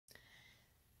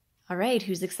All right,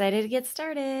 who's excited to get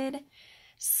started?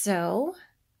 So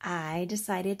I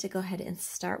decided to go ahead and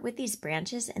start with these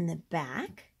branches in the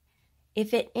back.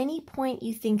 If at any point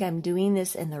you think I'm doing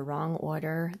this in the wrong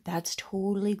order, that's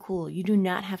totally cool. You do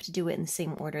not have to do it in the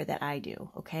same order that I do,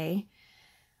 okay?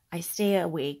 I stay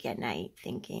awake at night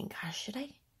thinking, gosh, should I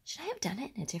have done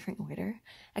it in a different order?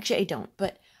 Actually, I don't,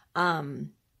 but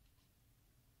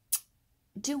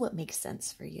do what makes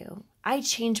sense for you. I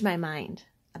change my mind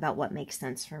about what makes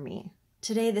sense for me.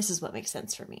 Today, this is what makes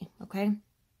sense for me, okay?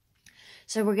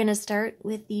 So we're going to start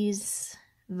with these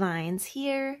vines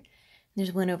here.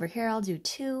 There's one over here. I'll do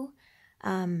two.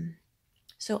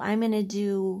 So I'm going to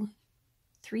do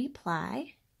 3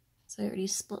 ply. So I already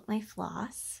split my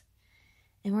floss.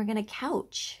 And we're going to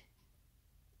couch.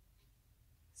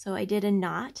 So I did a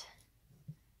knot.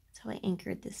 That's how I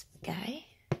anchored this guy.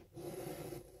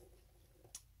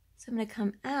 So I'm going to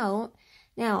come out.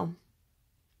 Now,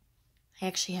 I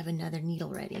actually have another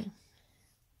needle ready.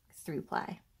 3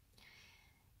 ply.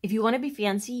 If you want to be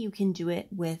fancy, you can do it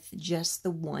with just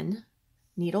the one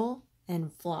needle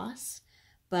and floss,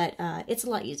 but it's a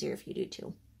lot easier if you do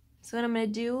 2. So what I'm going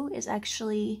to do is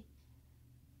actually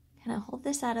kind of hold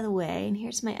this out of the way, and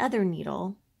here's my other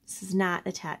needle. This is not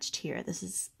attached here. This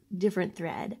is different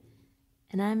thread.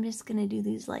 And I'm just going to do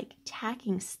these like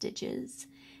tacking stitches.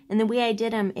 And the way I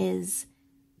did them is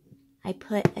I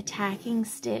put a tacking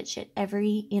stitch at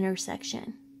every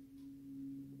intersection.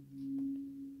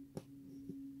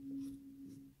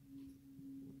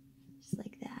 Just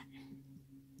like that.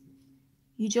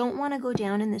 You don't want to go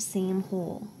down in the same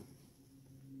hole.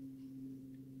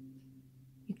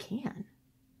 You can.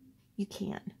 You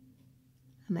can.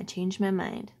 I'm going to change my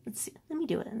mind. Let's see. Let me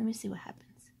do it. Let me see what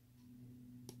happens.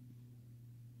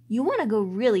 You want to go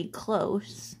really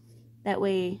close. That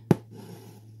way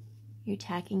your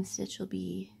tacking stitch will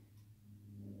be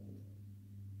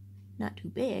not too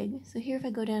big. So here if I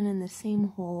go down in the same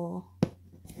hole.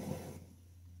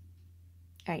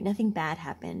 Alright, nothing bad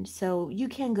happened. So you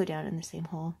can go down in the same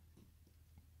hole.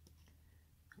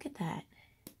 Look at that.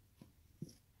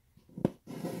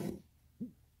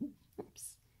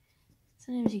 Oops.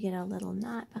 Sometimes you get a little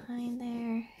knot behind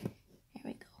there. There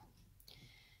we go.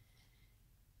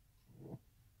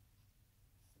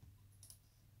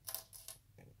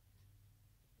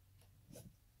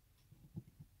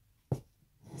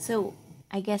 So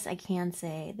I guess I can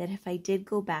say that if I did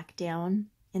go back down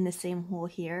in the same hole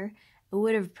here, I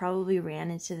would have probably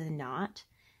ran into the knot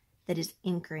that is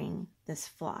anchoring this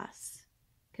floss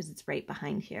because it's right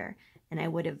behind here, and I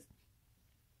would have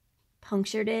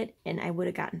punctured it and I would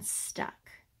have gotten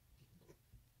stuck.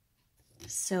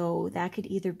 So that could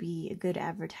either be a good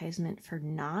advertisement for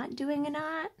not doing a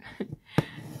knot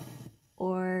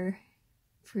or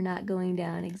for not going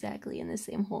down exactly in the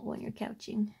same hole when you're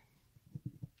couching.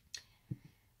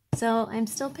 So I'm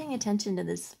still paying attention to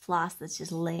this floss that's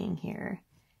just laying here.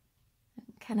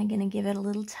 I'm kind of going to give it a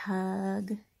little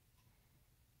tug.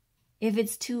 If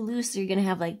it's too loose, you're going to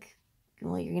have like,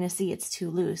 well, you're going to see it's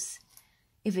too loose.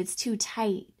 If it's too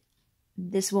tight,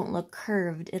 this won't look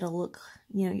curved. It'll look,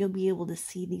 you know, you'll be able to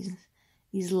see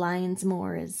these lines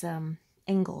more as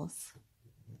angles.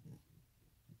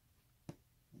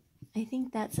 I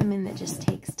think that's something that just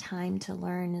takes time to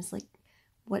learn, is like,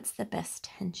 what's the best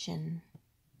tension?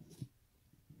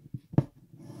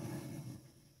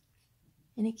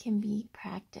 And it can be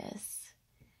practice.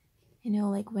 You know,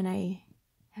 like when I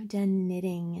have done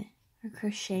knitting or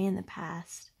crochet in the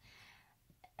past,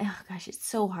 oh gosh, it's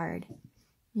so hard.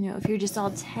 You know, if you're just all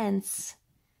tense,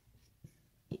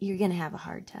 you're going to have a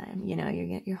hard time. You know,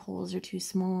 your holes are too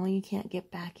small. You can't get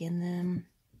back in them.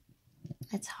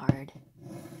 It's hard.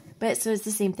 But so it's the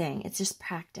same thing. It's just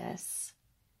practice.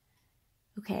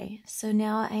 Okay, so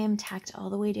now I am tacked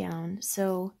all the way down.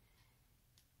 So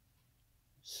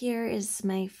here is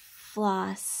my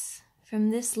floss from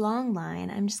this long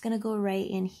line. I'm just going to go right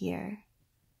in here.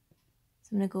 So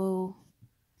I'm going to go,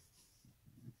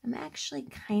 I'm actually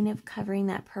kind of covering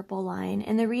that purple line.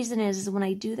 And the reason is when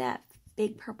I do that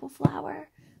big purple flower,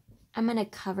 I'm going to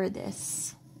cover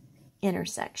this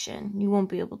intersection. You won't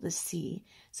be able to see.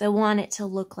 So I want it to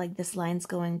look like this line's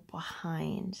going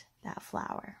behind that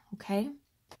flower, okay?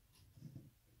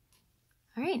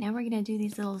 All right, now we're going to do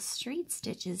these little straight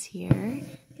stitches here.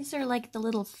 These are like the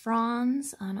little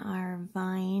fronds on our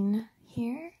vine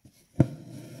here.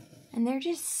 And they're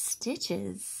just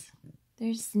stitches.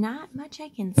 There's not much I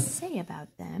can say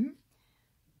about them.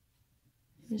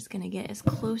 I'm just going to get as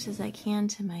close as I can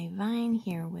to my vine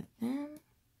here with them.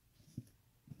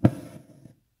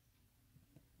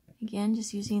 Again,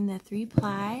 just using the 3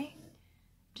 ply,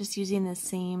 just using the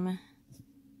same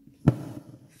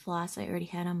floss I already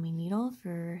had on my needle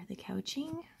for the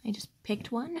couching. I just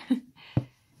picked one.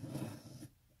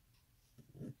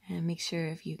 And make sure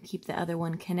if you keep the other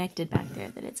one connected back there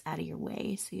that it's out of your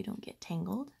way so you don't get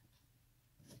tangled.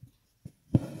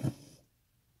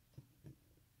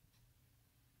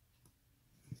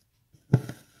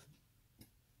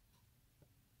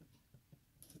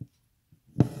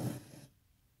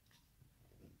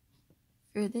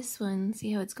 For this one,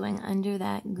 see how it's going under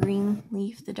that green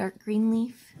leaf, the dark green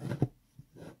leaf?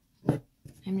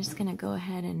 I'm just going to go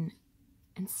ahead and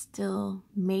still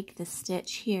make the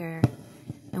stitch here.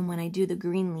 And when I do the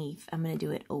green leaf, I'm going to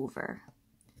do it over.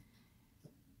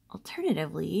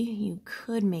 Alternatively, you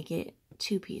could make it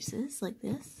 2 pieces like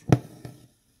this.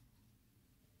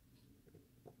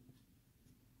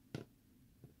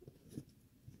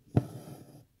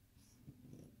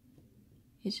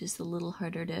 It's just a little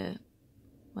harder to,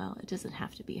 well, it doesn't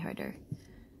have to be harder. I'm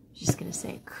just going to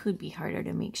say it could be harder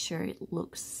to make sure it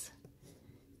looks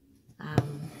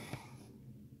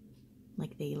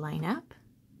like they line up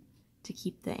to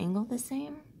keep the angle the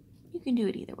same. You can do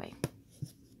it either way.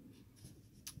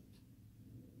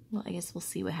 Well, I guess we'll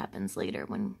see what happens later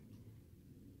when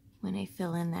I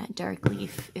fill in that dark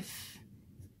leaf, if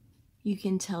you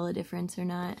can tell a difference or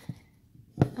not.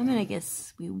 I mean, I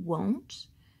guess we won't,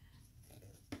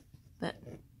 but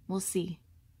we'll see.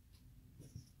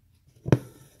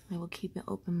 I will keep an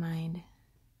open mind.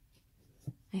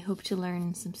 I hope to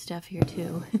learn some stuff here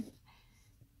too.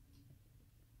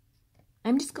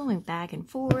 I'm just going back and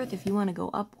forth. If you want to go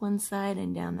up one side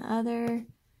and down the other,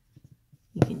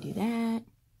 you can do that.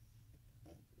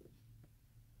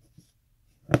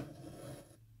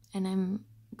 And I'm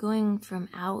going from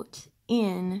out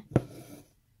in.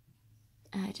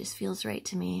 It just feels right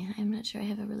to me. I'm not sure I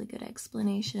have a really good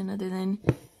explanation other than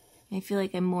I feel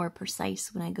like I'm more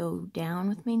precise when I go down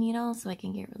with my needle, so I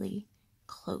can get really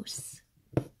close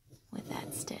with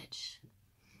that stitch.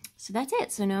 So that's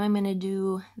it. So now I'm going to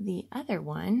do the other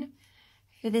one.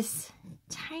 For this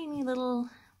tiny little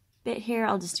bit here,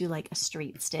 I'll just do like a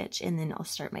straight stitch and then I'll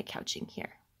start my couching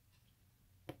here.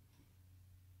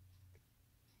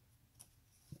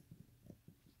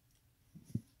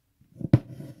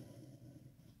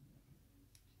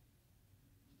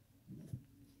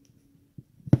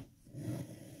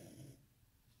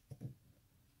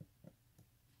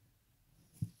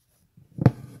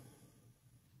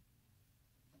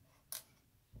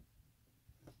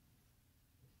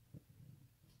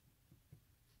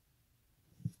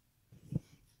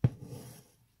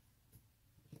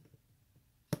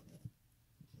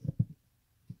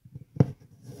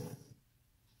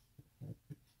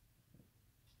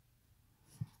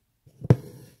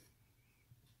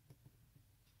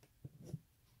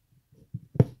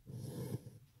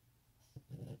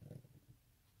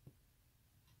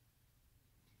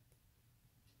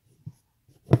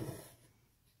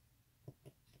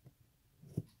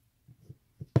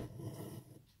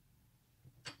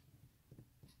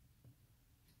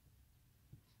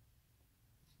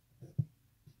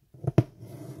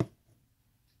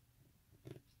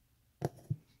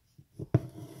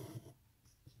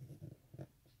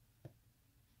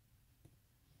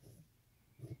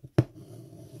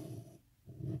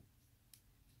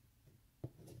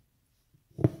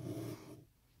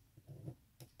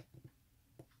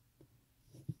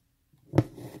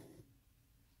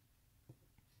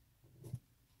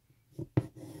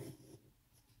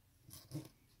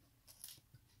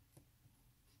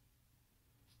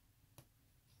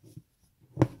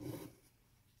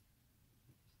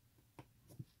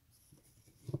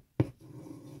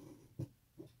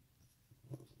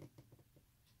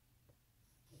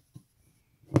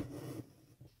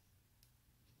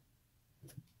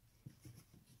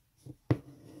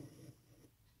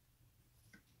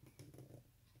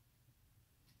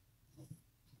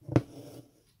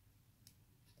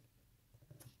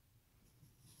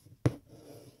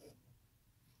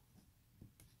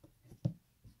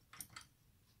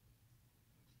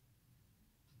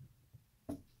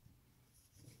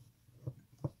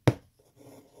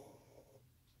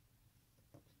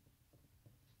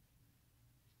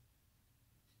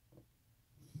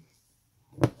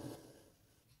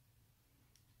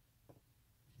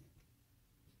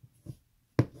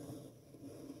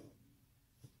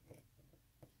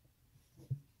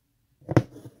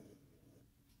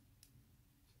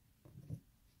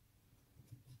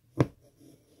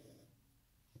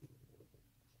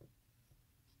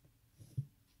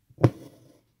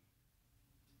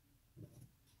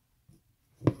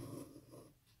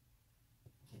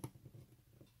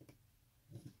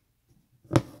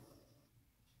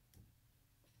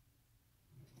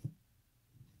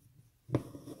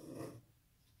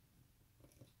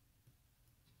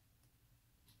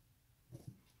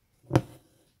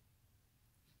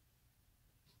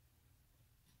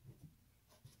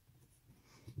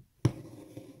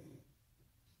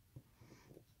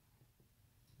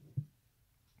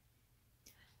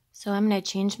 So I'm going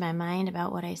to change my mind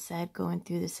about what I said going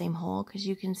through the same hole, because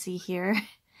you can see here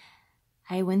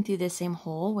I went through the same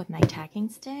hole with my tacking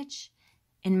stitch,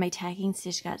 and my tacking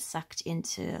stitch got sucked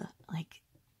into like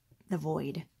the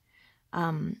void.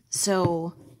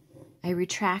 So I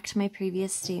retract my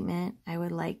previous statement. I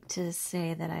would like to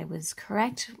say that I was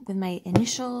correct with my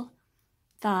initial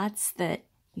thoughts that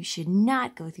you should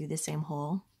not go through the same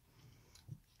hole.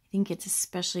 I think it's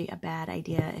especially a bad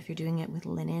idea if you're doing it with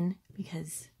linen,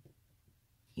 because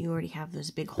you already have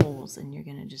those big holes and you're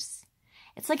gonna just,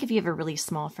 it's like if you have a really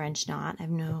small French knot. I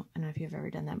don't know if you've ever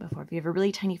done that before. If you have a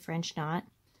really tiny French knot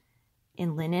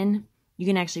in linen, you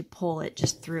can actually pull it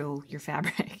just through your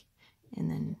fabric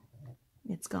and then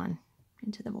it's gone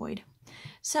into the void.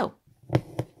 So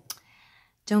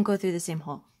don't go through the same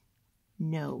hole.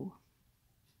 No.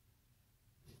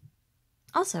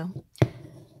 Also,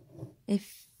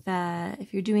 if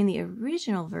you're doing the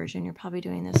original version, you're probably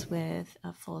doing this with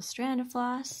a full strand of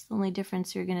floss. The only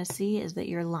difference you're going to see is that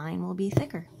your line will be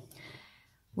thicker.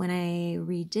 When I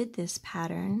redid this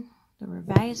pattern, the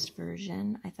revised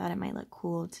version, I thought it might look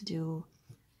cool to do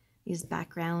these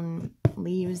background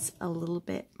leaves a little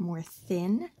bit more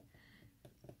thin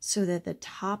so that the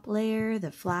top layer,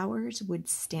 the flowers, would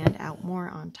stand out more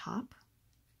on top.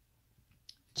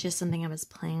 Just something I was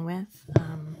playing with.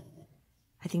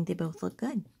 I think they both look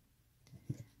good.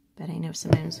 But I know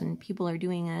sometimes when people are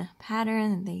doing a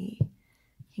pattern, they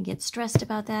can get stressed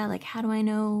about that. Like, how do I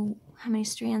know how many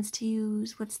strands to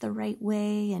use? What's the right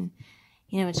way? And,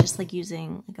 you know, it's just like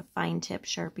using like a fine tip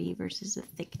Sharpie versus a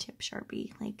thick tip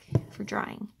Sharpie, like for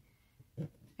drawing.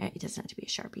 It doesn't have to be a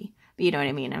Sharpie, but you know what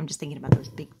I mean? I'm just thinking about those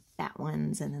big fat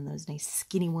ones and then those nice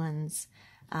skinny ones.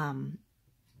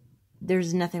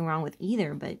 There's nothing wrong with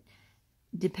either, but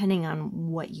depending on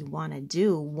what you want to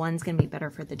do, one's going to be better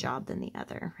for the job than the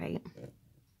other, right?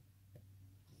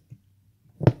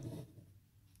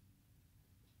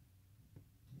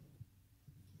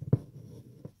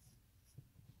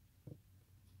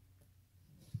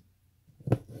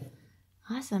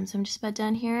 Awesome. So I'm just about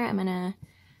done here. I'm going to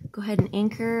go ahead and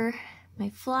anchor my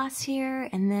floss here,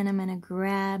 and then I'm going to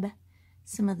grab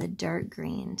some of the dark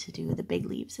green to do the big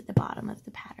leaves at the bottom of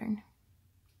the pattern.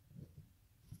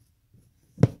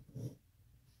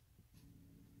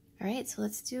 All right, so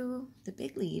let's do the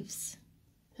big leaves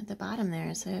at the bottom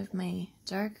there. So I have my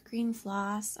dark green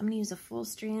floss. I'm going to use a full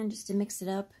strand just to mix it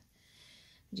up.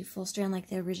 Do full strand like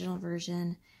the original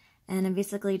version. And I'm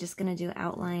basically just going to do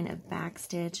outline of back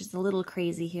stitch. It's a little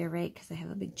crazy here, right? Because I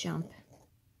have a big jump.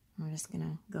 I'm just going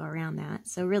to go around that.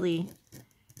 So really,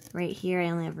 right here, I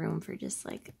only have room for just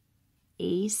like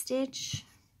a stitch.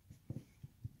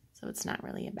 So it's not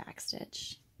really a back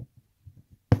stitch.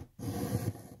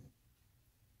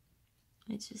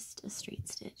 It's just a straight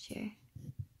stitch here.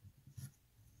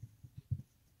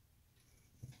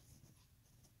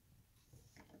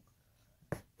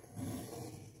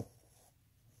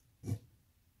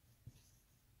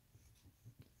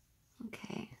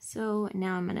 Okay, so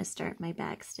now I'm going to start my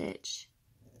back stitch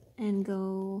and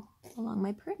go along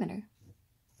my perimeter.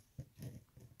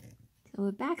 So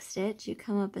with back stitch, you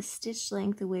come up a stitch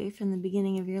length away from the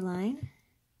beginning of your line.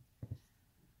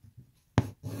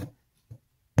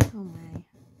 Oh my,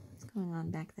 what's going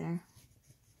on back there?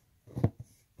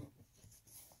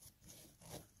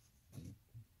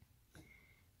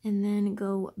 And then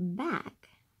go back.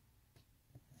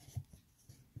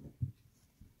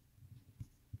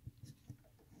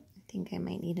 I think I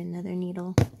might need another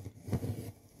needle.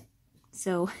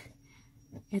 So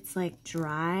it's like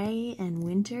dry and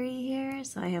wintry here,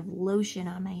 so I have lotion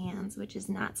on my hands, which is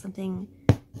not something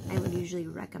I would usually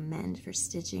recommend for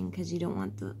stitching because you don't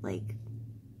want the like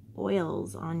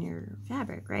oils on your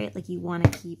fabric, right? Like you want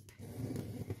to keep,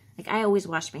 like I always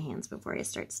wash my hands before I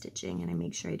start stitching, and I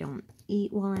make sure I don't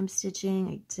eat while I'm stitching.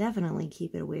 I definitely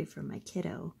keep it away from my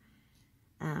kiddo.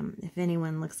 If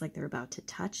anyone looks like they're about to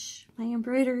touch my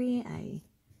embroidery, I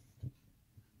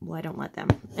don't let them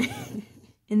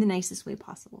in the nicest way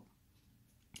possible.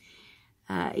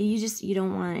 You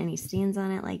don't want any stains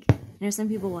on it. Like, I know some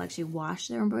people will actually wash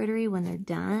their embroidery when they're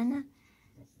done,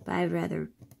 but I'd rather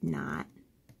not.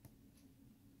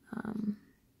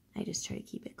 I just try to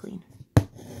keep it clean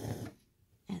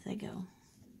as I go.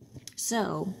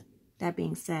 So, that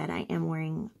being said, I am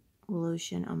wearing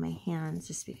lotion on my hands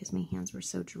just because my hands were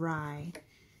so dry.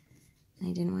 And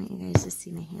I didn't want you guys to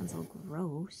see my hands all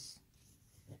gross.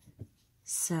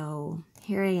 So,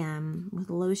 here I am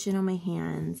with lotion on my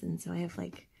hands, and so I have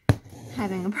like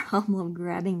having a problem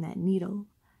grabbing that needle.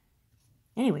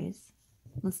 Anyways,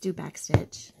 let's do back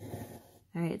stitch.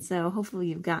 Alright, so hopefully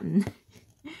you've gotten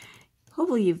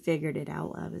Hopefully you figured it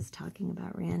out while I was talking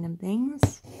about random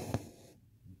things.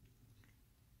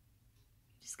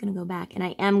 Just gonna go back, and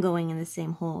I am going in the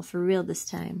same hole for real this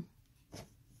time.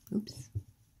 Oops,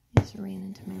 I just ran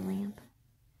into my lamp.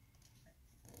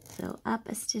 So up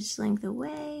a stitch length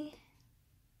away.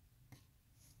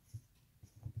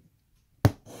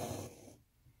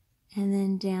 And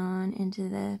then down into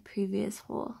the previous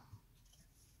hole.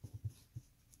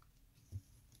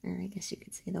 Or I guess you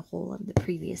could say the hole of the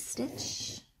previous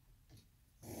stitch.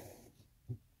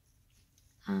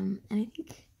 And I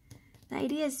think the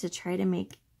idea is to try to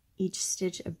make each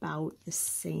stitch about the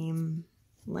same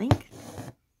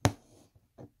length.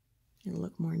 It'll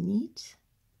look more neat.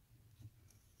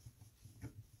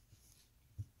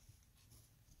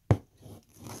 I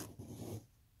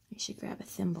should grab a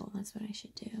thimble, that's what I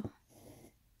should do.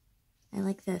 I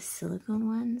like the silicone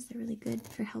ones, they're really good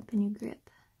for helping you grip.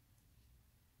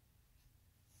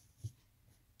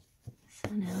 So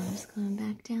now I'm just going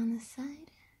back down this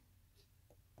side.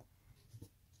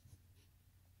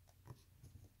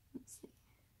 Let's see.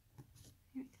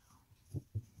 Here we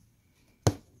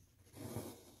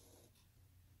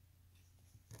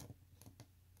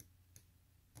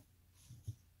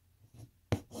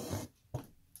go.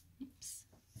 Oops.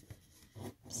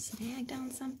 Snagged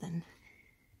on something.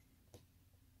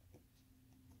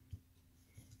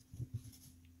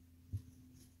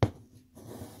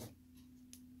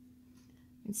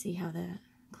 See how the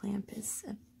clamp is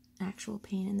an actual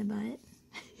pain in the butt.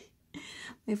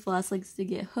 My floss likes to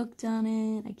get hooked on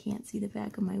it. I can't see the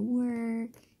back of my work.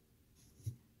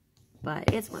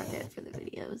 But it's worth it for the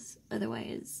videos.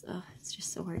 Otherwise, it's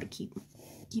just so hard to keep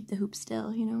the hoop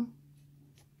still, you know?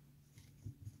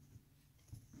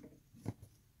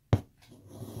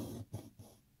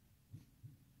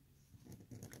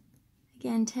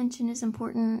 Again, tension is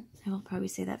important. I will probably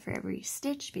say that for every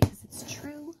stitch because it's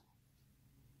true.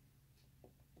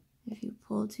 If you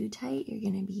pull too tight, you're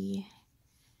going to be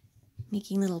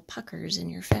making little puckers in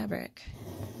your fabric.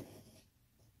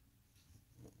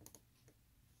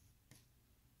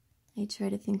 I try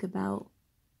to think about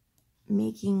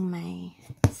making my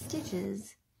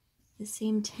stitches the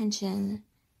same tension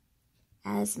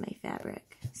as my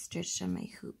fabric stretched on my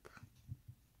hoop.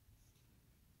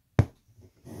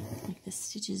 Like the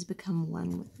stitches become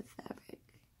one with the fabric.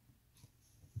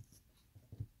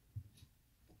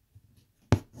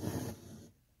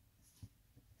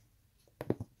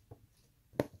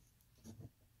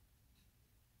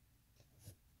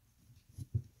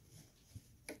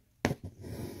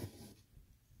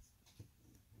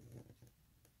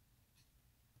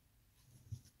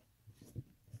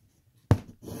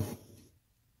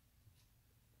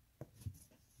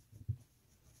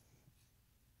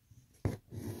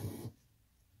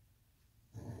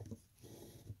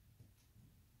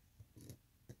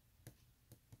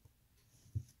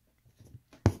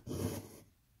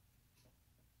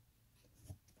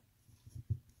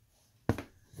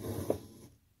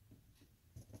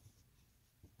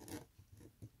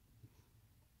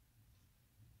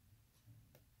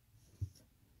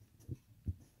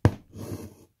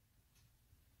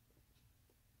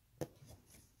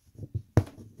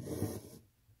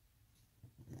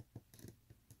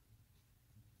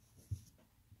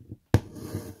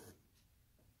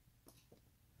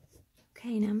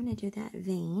 Okay, now I'm going to do that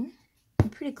vein. I'm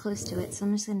pretty close to it, so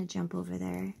I'm just going to jump over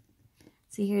there.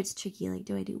 See, here it's tricky, like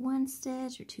do I do one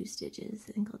stitch or two stitches?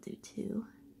 I think I'll do two.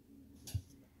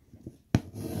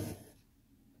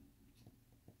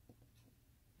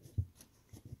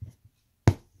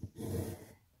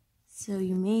 So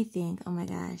you may think, oh my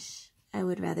gosh, I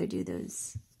would rather do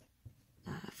those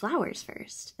flowers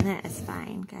first. And that is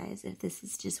fine, guys. If this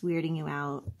is just weirding you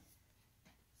out,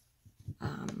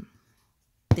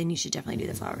 then you should definitely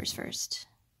do the flowers first.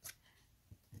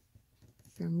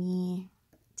 For me,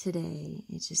 today,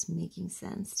 it's just making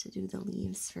sense to do the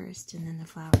leaves first and then the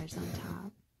flowers on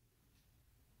top.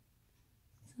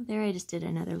 So there I just did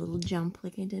another little jump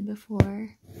like I did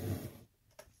before.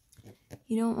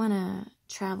 You don't want to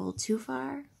travel too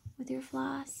far with your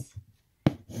floss.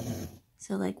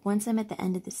 So like once I'm at the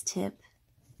end of this tip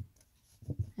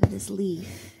of this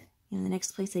leaf, you know, the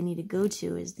next place I need to go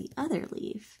to is the other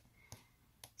leaf.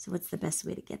 So what's the best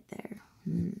way to get there?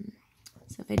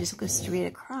 So if I just go straight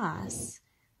across,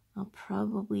 I'll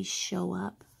probably show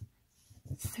up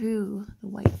through the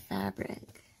white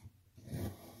fabric.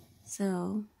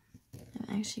 So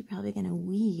I'm actually probably going to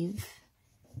weave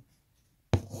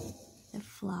the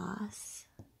floss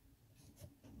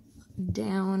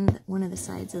down one of the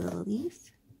sides of the leaf.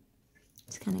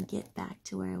 Just kind of get back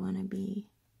to where I want to be.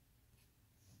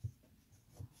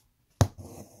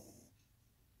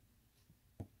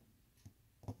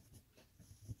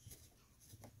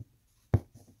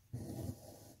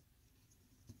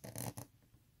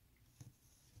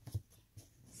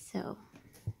 So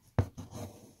I'm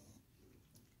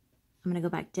going to go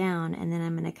back down, and then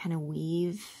I'm going to kind of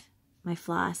weave my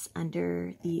floss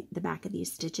under the back of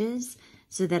these stitches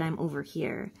so that I'm over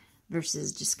here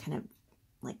versus just kind of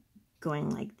like going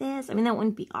like this. I mean, that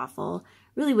wouldn't be awful.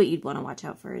 Really what you'd want to watch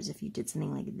out for is if you did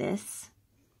something like this.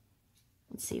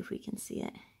 Let's see if we can see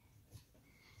it.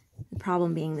 The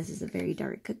problem being this is a very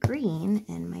dark green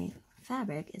and my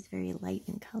fabric is very light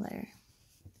in color.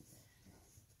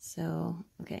 So,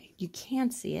 okay, you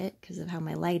can't see it because of how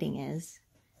my lighting is,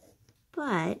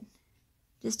 but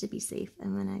just to be safe,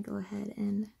 I'm gonna go ahead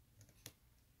and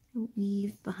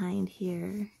weave behind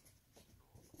here.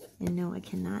 And no, I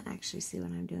cannot actually see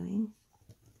what I'm doing.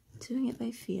 I'm doing it by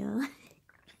feel.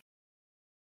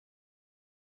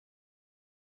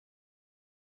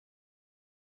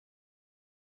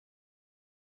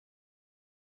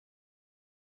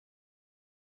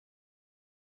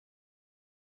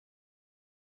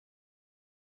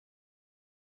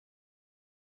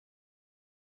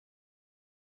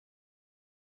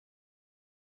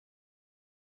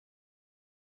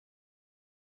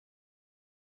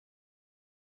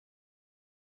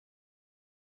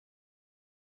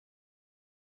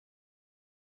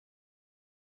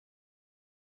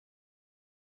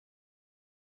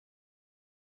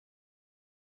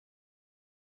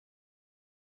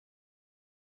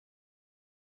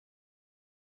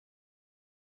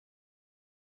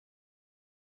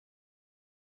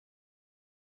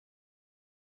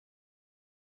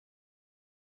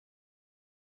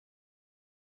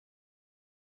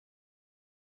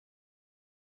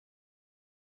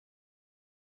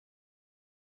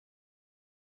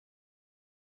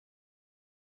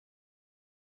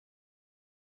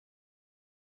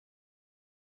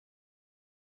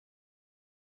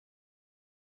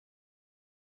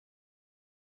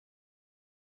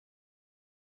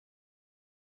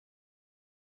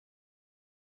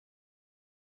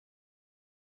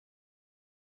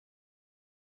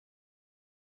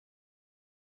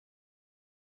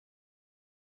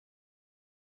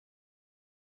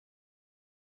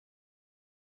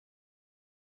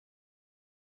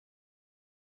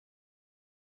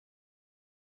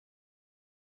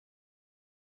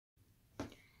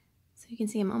 So you can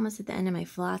see I'm almost at the end of my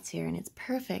floss here, and it's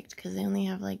perfect because I only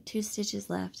have like 2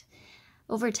 stitches left.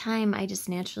 Over time, I just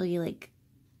naturally like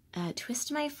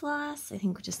twist my floss. I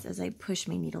think just as I push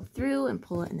my needle through and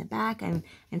pull it in the back, I'm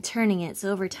turning it.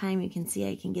 So over time, you can see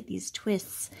I can get these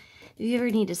twists. If you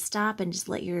ever need to stop and just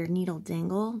let your needle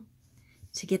dangle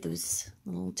to get those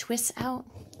little twists out,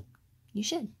 you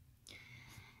should.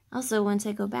 Also, once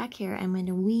I go back here, I'm going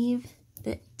to weave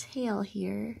the tail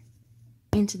here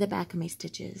into the back of my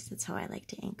stitches. That's how I like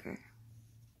to anchor.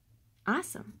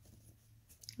 Awesome.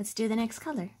 Let's do the next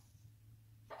color.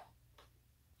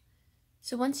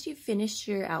 So once you've finished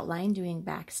your outline doing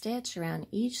backstitch around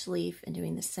each leaf and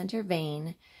doing the center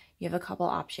vein, you have a couple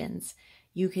options.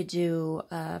 You could do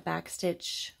a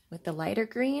backstitch with the lighter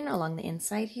green along the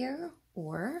inside here,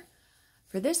 or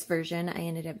for this version, I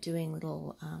ended up doing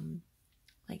little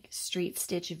like straight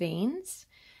stitch veins.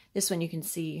 This one you can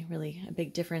see really a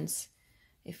big difference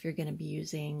if you're going to be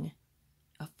using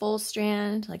a full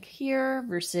strand like here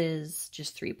versus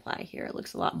just 3-ply here. It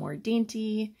looks a lot more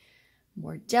dainty,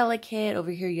 more delicate. Over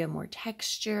here you have more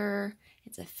texture.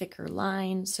 It's a thicker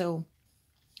line. So,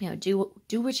 you know,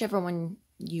 do whichever one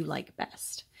you like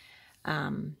best.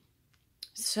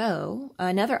 So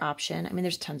another option, I mean,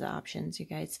 there's tons of options, you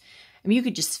guys. I mean, you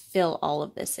could just fill all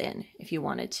of this in if you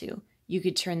wanted to. You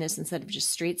could turn this, instead of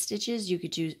just straight stitches, you could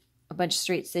do a bunch of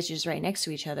straight stitches right next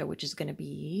to each other, which is going to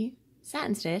be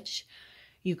satin stitch.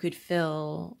 You could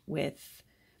fill with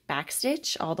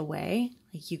backstitch all the way.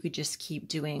 Like you could just keep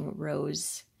doing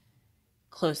rows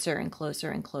closer and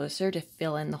closer and closer to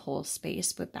fill in the whole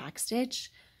space with backstitch.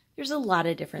 There's a lot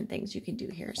of different things you can do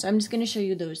here. So I'm just going to show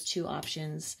you those 2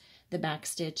 options, the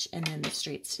backstitch and then the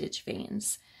straight stitch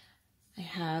veins. I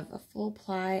have a full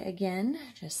ply again,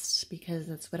 just because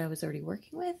that's what I was already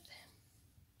working with.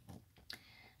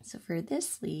 So for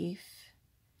this leaf,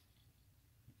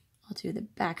 I'll do the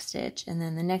back stitch, and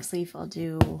then the next leaf I'll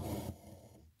do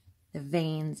the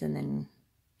veins, and then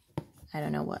I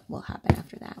don't know what will happen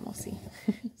after that. We'll see.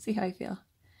 See how I feel.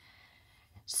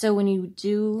 So when you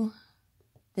do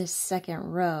this second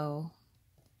row,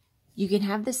 you can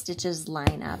have the stitches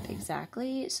line up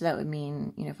exactly. So that would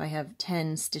mean, you know, if I have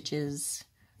 10 stitches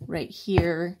right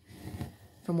here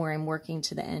from where I'm working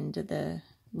to the end of the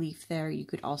leaf there, you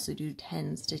could also do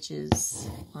 10 stitches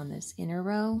on this inner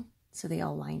row so they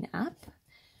all line up,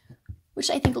 which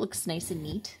I think looks nice and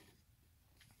neat.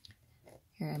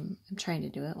 Here, I'm trying to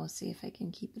do it. We'll see if I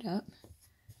can keep it up.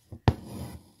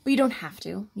 But you don't have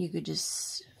to. You could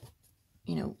just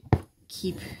you know,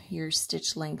 keep your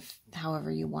stitch length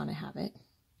however you want to have it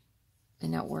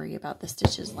and not worry about the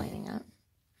stitches lining up.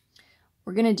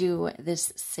 We're going to do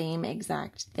this same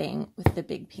exact thing with the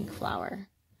big pink flower.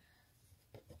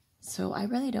 So I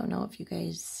really don't know if you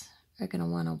guys are going to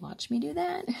want to watch me do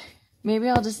that. Maybe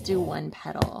I'll just do one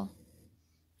petal,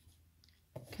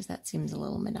 because that seems a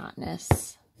little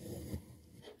monotonous.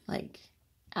 Like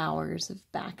hours of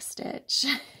backstitch.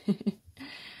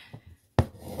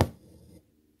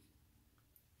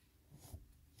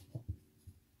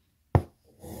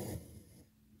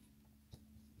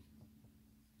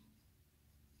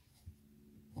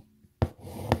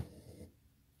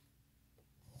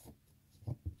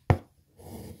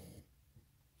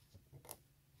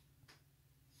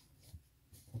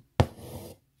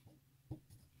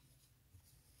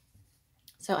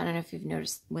 So I don't know if you've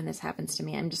noticed when this happens to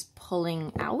me, I'm just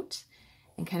pulling out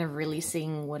and kind of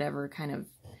releasing whatever kind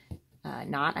of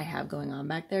knot I have going on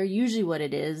back there. Usually what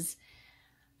it is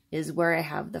where I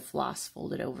have the floss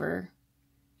folded over,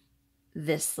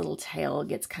 this little tail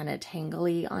gets kind of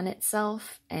tangly on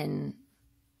itself, and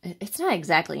it's not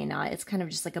exactly a knot, it's kind of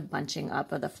just like a bunching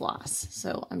up of the floss.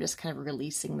 So I'm just kind of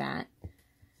releasing that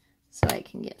so I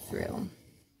can get through.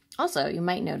 Also, you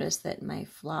might notice that my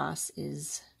floss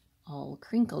is all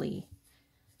crinkly.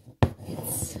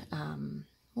 It's,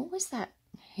 what was that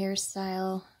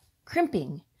hairstyle?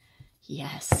 Crimping.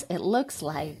 Yes, it looks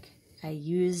like I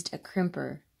used a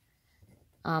crimper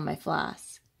on my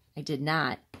floss. I did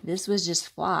not. This was just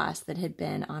floss that had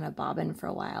been on a bobbin for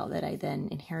a while that I then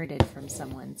inherited from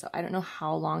someone. So I don't know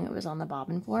how long it was on the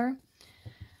bobbin for.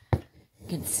 You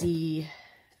can see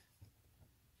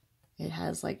it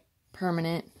has like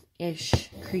permanent-ish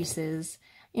creases.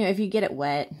 You know, if you get it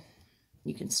wet,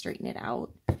 you can straighten it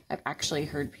out. I've actually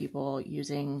heard people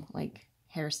using like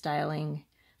hairstyling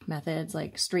methods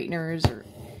like straighteners, or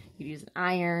you use an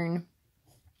iron.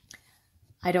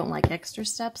 I don't like extra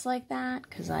steps like that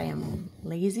because I am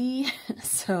lazy.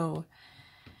 So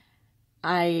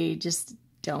I just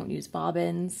don't use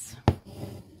bobbins,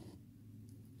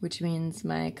 which means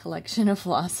my collection of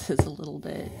floss is a little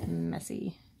bit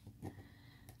messy.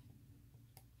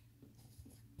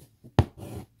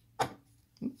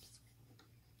 Oops.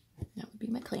 That would be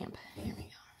my clamp. Here we go.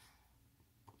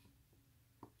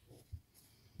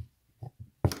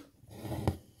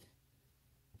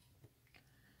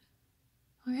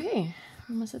 Okay,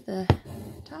 we're almost at the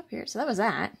top here. So that was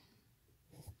that.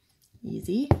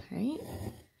 Easy, right?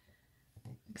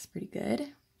 Looks pretty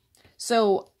good.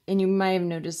 So, and you might have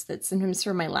noticed that sometimes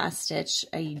for my last stitch,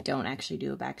 I don't actually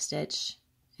do a back stitch.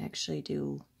 I actually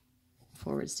do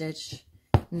forward stitch.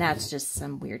 And that's just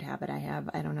some weird habit I have.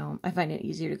 I don't know. I find it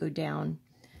easier to go down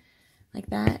like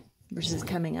that versus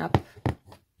coming up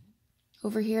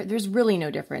over here. There's really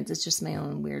no difference. It's just my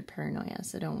own weird paranoia.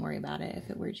 So don't worry about it. If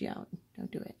it weirds you out,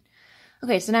 don't do it.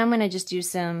 Okay, so now I'm going to just do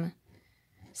some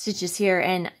stitches here.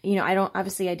 And, you know,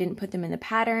 obviously I didn't put them in the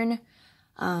pattern.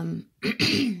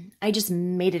 I just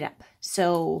made it up.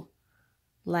 So,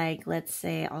 like, let's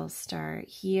say I'll start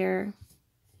here.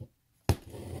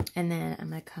 And then I'm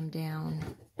going to come down.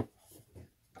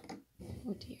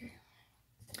 Oh, dear.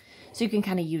 So you can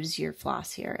kind of use your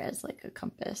floss here as like a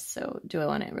compass. So do I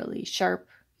want it really sharp,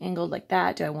 angled like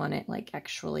that? Do I want it like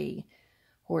actually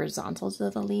horizontal to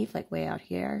the leaf, like way out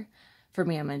here? For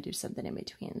me, I'm going to do something in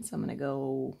between. So I'm going to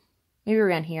go maybe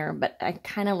around here, but I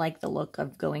kind of like the look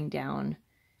of going down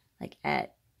like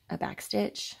at a back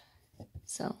stitch.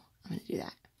 So I'm going to do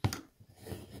that.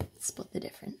 Split the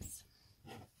difference.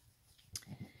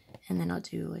 And then I'll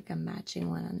do like a matching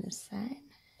one on this side.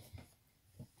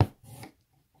 I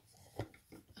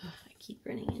keep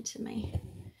running into my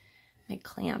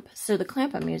clamp. So the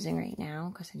clamp I'm using right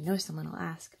now, because I know someone will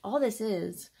ask, all this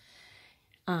is,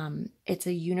 it's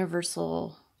a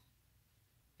universal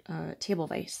table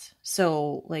vise.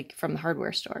 So like from the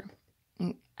hardware store.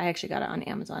 I actually got it on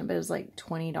Amazon, but it was like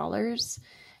 $20.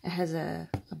 It has a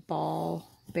ball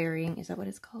bearing. Is that what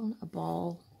it's called? A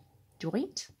ball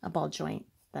joint? A ball joint.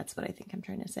 That's what I think I'm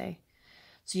trying to say.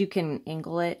 So you can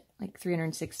angle it like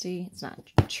 360. It's not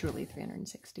truly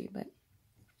 360, but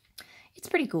it's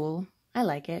pretty cool. I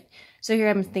like it. So here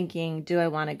I'm thinking, do I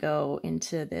want to go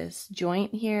into this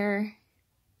joint here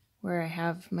where I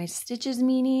have my stitches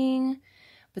meeting,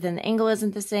 but then the angle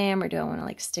isn't the same, or do I want to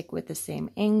like stick with the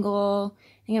same angle?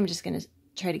 I think I'm just going to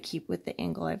try to keep with the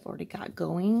angle I've already got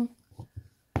going.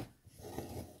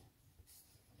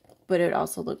 But it would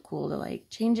also look cool to like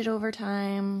change it over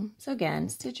time. So again,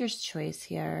 stitcher's choice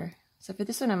here. So for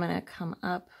this one, I'm going to come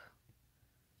up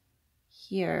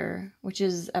here, which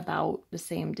is about the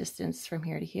same distance from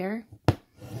here to here.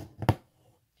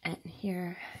 And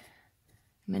here,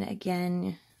 I'm going to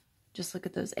again just look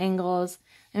at those angles.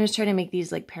 I'm just trying to make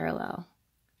these like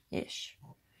parallel-ish.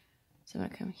 So I'm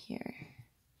going to come here.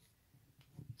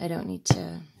 I don't need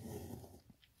to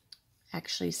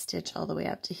actually stitch all the way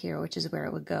up to here, which is where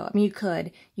it would go. I mean,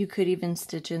 you could even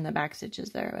stitch in the back stitches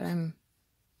there, but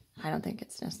I don't think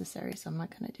it's necessary, so I'm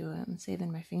not going to do it. I'm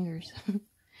saving my fingers.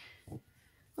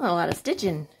 Well, a lot of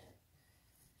stitching.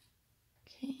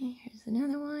 Okay, here's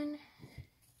another one.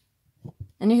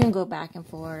 And you can go back and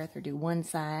forth or do one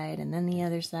side and then the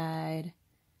other side.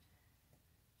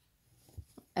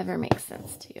 Whatever makes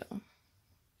sense to you.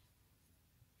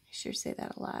 I sure say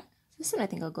that a lot. This one I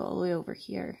think I'll go all the way over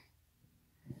here.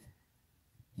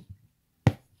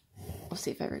 We'll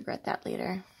see if I regret that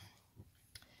later.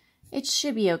 It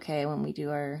should be okay when we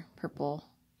do our purple.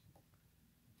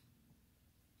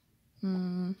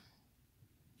 We'll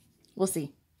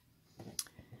see.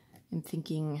 I'm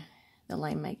thinking the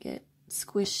line might get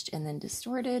squished and then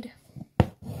distorted.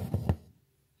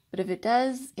 But if it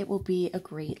does, it will be a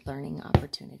great learning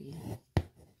opportunity.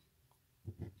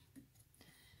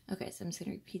 Okay, so I'm just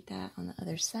going to repeat that on the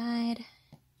other side.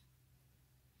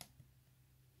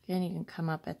 Again, you can come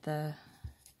up at the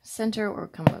center or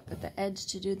come up at the edge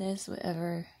to do this,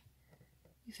 whatever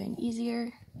you find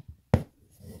easier.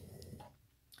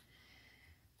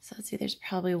 So let's see, there's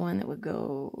probably one that would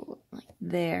go like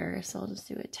there, so I'll just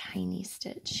do a tiny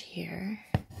stitch here.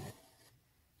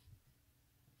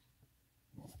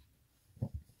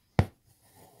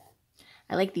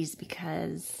 I like these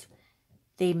because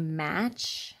they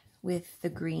match with the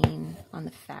green on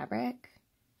the fabric,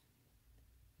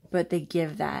 but they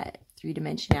give that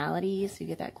three-dimensionality, so you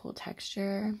get that cool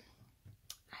texture.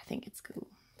 I think it's cool.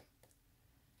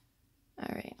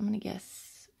 All right, I'm gonna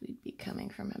guess we'd be coming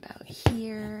from about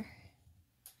here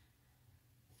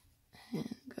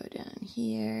and go down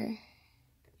here.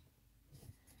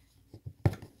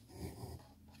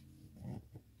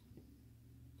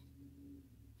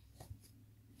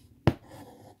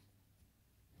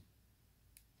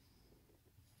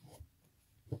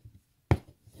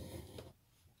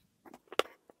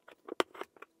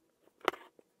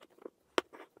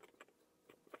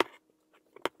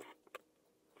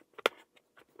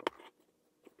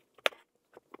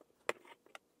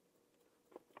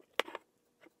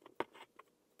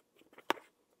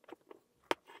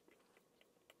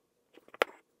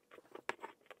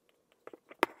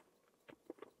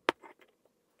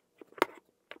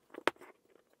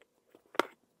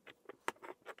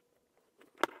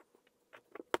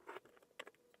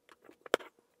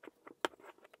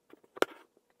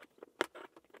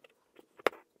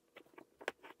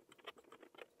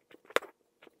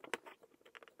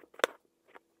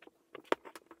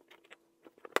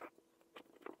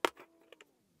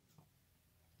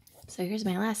 So here's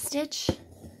my last stitch.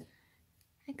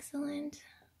 Excellent.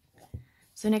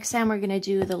 So next time we're gonna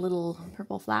do the little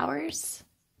purple flowers,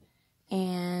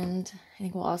 and I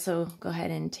think we'll also go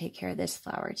ahead and take care of this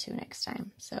flower too next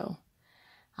time. So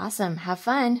awesome, have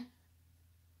fun.